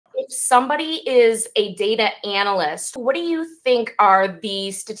somebody is a data analyst, what do you think are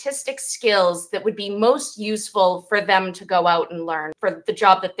the statistics skills that would be most useful for them to go out and learn for the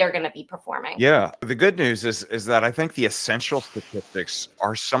job that they're going to be performing? Yeah, the good news is that I think the essential statistics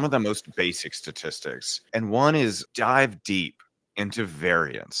are some of the most basic statistics. And one is dive deep into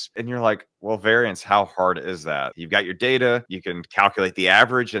variance. And you're like, well, variance, how hard is that? You've got your data, you can calculate the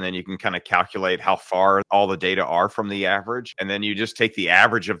average, and then you can kind of calculate how far all the data are from the average. And then you just take the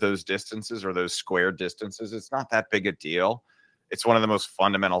average of those distances or those squared distances. It's not that big a deal. It's one of the most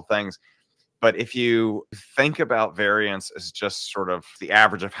fundamental things. But if you think about variance as just sort of the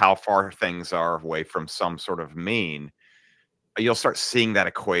average of how far things are away from some sort of mean, you'll start seeing that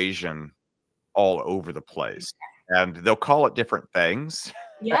equation all over the place. And they'll call it different things.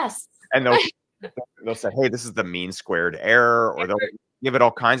 Yes. And they'll say, hey, this is the mean squared error, or they'll give it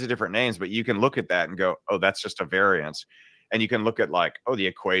all kinds of different names. But you can look at that and go, oh, that's just a variance. And you can look at like, oh, the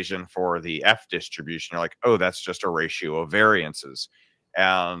equation for the F distribution. You're like, oh, that's just a ratio of variances.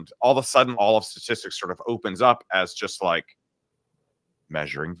 And all of a sudden, all of statistics sort of opens up as just like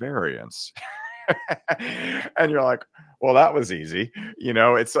measuring variance. And you're like, well, that was easy. You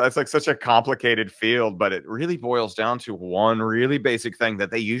know, it's like such a complicated field, but it really boils down to one really basic thing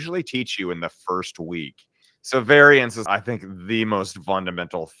that they usually teach you in the first week. So variance is, I think, the most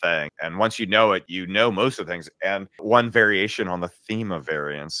fundamental thing. And once you know it, you know most of the things. And one variation on the theme of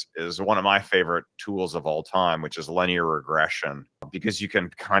variance is one of my favorite tools of all time, which is linear regression, because you can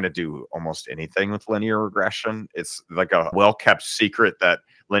kind of do almost anything with linear regression. It's like a well-kept secret that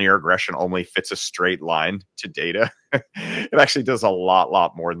linear regression only fits a straight line to data. It actually does a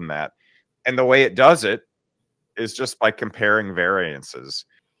lot more than that. And the way it does it is just by comparing variances.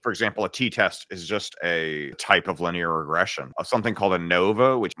 For example, a t-test is just a type of linear regression. Something called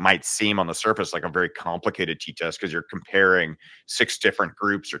ANOVA, which might seem on the surface like a very complicated t-test because you're comparing 6 different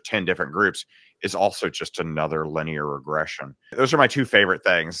groups or 10 different groups, is also just another linear regression. Those are my 2 favorite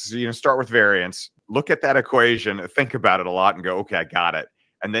things. You know, start with variance, look at that equation, think about it a lot and go, okay, I got it.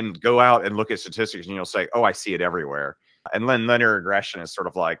 And then go out and look at statistics and you'll say, oh, I see it everywhere. And then linear regression is sort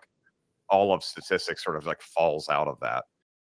of like all of statistics sort of like falls out of that.